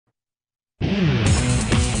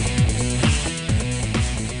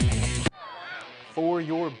For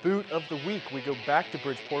your boot of the week, we go back to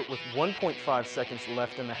Bridgeport with 1.5 seconds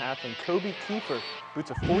left in the half, and Kobe Kiefer boots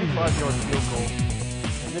a 45-yard field goal.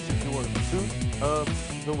 And this is your boot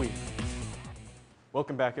of the week.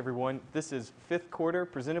 Welcome back, everyone. This is Fifth Quarter,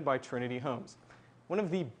 presented by Trinity Homes. One of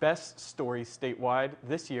the best stories statewide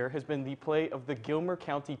this year has been the play of the Gilmer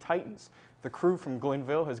County Titans. The crew from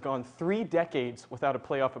Glenville has gone 3 decades without a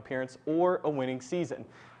playoff appearance or a winning season,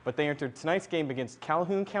 but they entered tonight's game against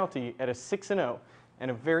Calhoun County at a 6-0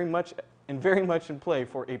 and very much in play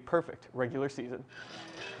for a perfect regular season.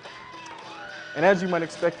 And as you might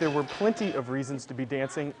expect, there were plenty of reasons to be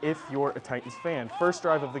dancing if you're a Titans fan. First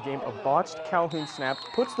drive of the game, a botched Calhoun snap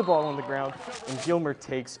puts the ball on the ground, and Gilmer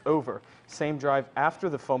takes over. Same drive after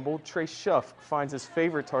the fumble, Trey Schuff finds his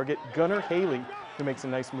favorite target, Gunnar Haley, who makes a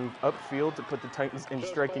nice move upfield to put the Titans in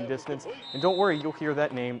striking distance. And don't worry, you'll hear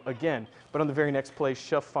that name again. But on the very next play,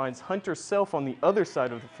 Schuff finds Hunter Self on the other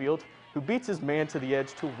side of the field, who beats his man to the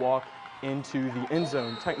edge to walk into the end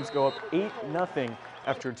zone. Titans go up 8-0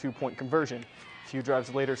 after a 2-point conversion. A few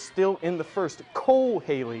drives later, still in the first, Cole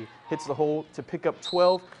Haley hits the hole to pick up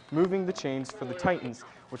 12, moving the chains for the Titans,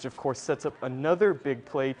 which of course sets up another big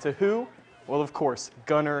play to who? Well, of course,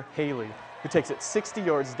 Gunnar Haley, who takes it 60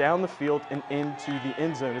 yards down the field and into the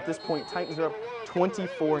end zone. At this point, Titans are up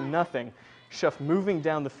 24-0. Schuff moving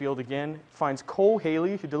down the field again, finds Cole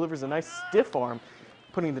Haley, who delivers a nice stiff arm,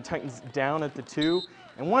 putting the Titans down at the 2.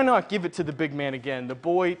 And why not give it to the big man again? The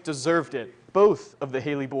boy deserved it. Both of the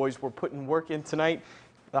Haley boys were putting work in tonight.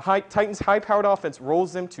 The Titans' high-powered offense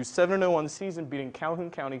rolls them to 7-0 on the season, beating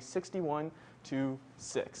Calhoun County 61-6.